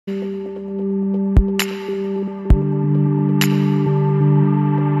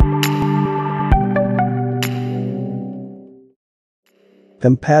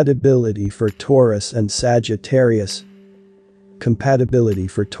Compatibility for Taurus and Sagittarius. Compatibility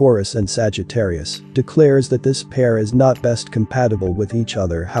for Taurus and Sagittarius declares that this pair is not best compatible with each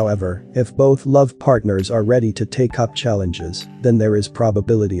other. However, if both love partners are ready to take up challenges, then there is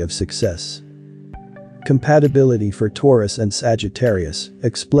probability of success. Compatibility for Taurus and Sagittarius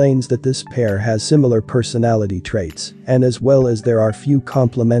explains that this pair has similar personality traits, and as well as there are few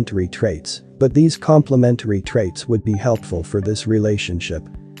complementary traits, but these complementary traits would be helpful for this relationship.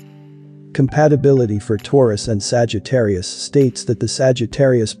 Compatibility for Taurus and Sagittarius states that the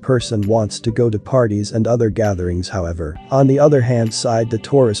Sagittarius person wants to go to parties and other gatherings. However, on the other hand side, the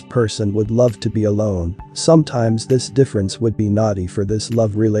Taurus person would love to be alone. Sometimes this difference would be knotty for this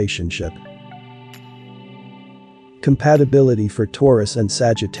love relationship. Compatibility for Taurus and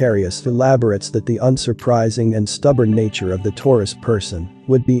Sagittarius elaborates that the unsurprising and stubborn nature of the Taurus person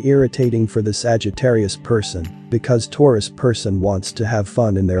would be irritating for the Sagittarius person because Taurus person wants to have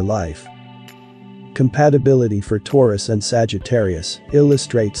fun in their life. Compatibility for Taurus and Sagittarius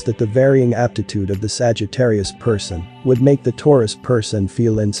illustrates that the varying aptitude of the Sagittarius person would make the Taurus person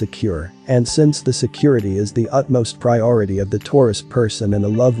feel insecure, and since the security is the utmost priority of the Taurus person in a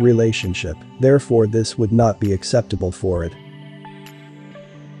love relationship, therefore this would not be acceptable for it.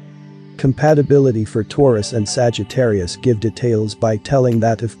 Compatibility for Taurus and Sagittarius give details by telling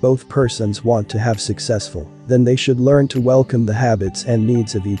that if both persons want to have successful, then they should learn to welcome the habits and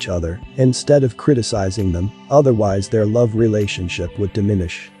needs of each other instead of criticizing them, otherwise their love relationship would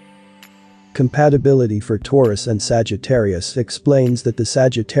diminish. Compatibility for Taurus and Sagittarius explains that the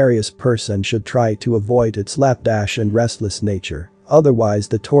Sagittarius person should try to avoid its slapdash and restless nature, otherwise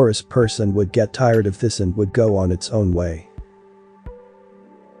the Taurus person would get tired of this and would go on its own way.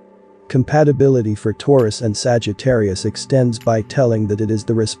 Compatibility for Taurus and Sagittarius extends by telling that it is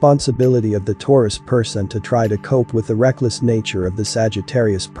the responsibility of the Taurus person to try to cope with the reckless nature of the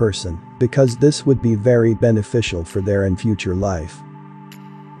Sagittarius person, because this would be very beneficial for their and future life.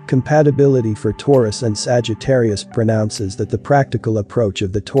 Compatibility for Taurus and Sagittarius pronounces that the practical approach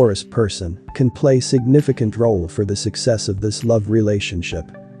of the Taurus person can play significant role for the success of this love relationship.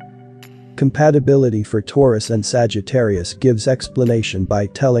 Compatibility for Taurus and Sagittarius gives explanation by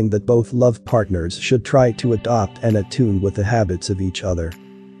telling that both love partners should try to adopt and attune with the habits of each other.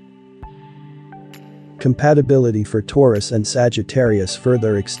 Compatibility for Taurus and Sagittarius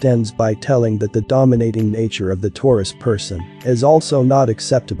further extends by telling that the dominating nature of the Taurus person is also not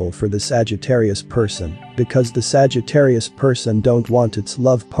acceptable for the Sagittarius person, because the Sagittarius person don't want its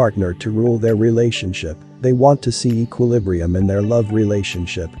love partner to rule their relationship. They want to see equilibrium in their love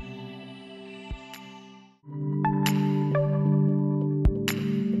relationship,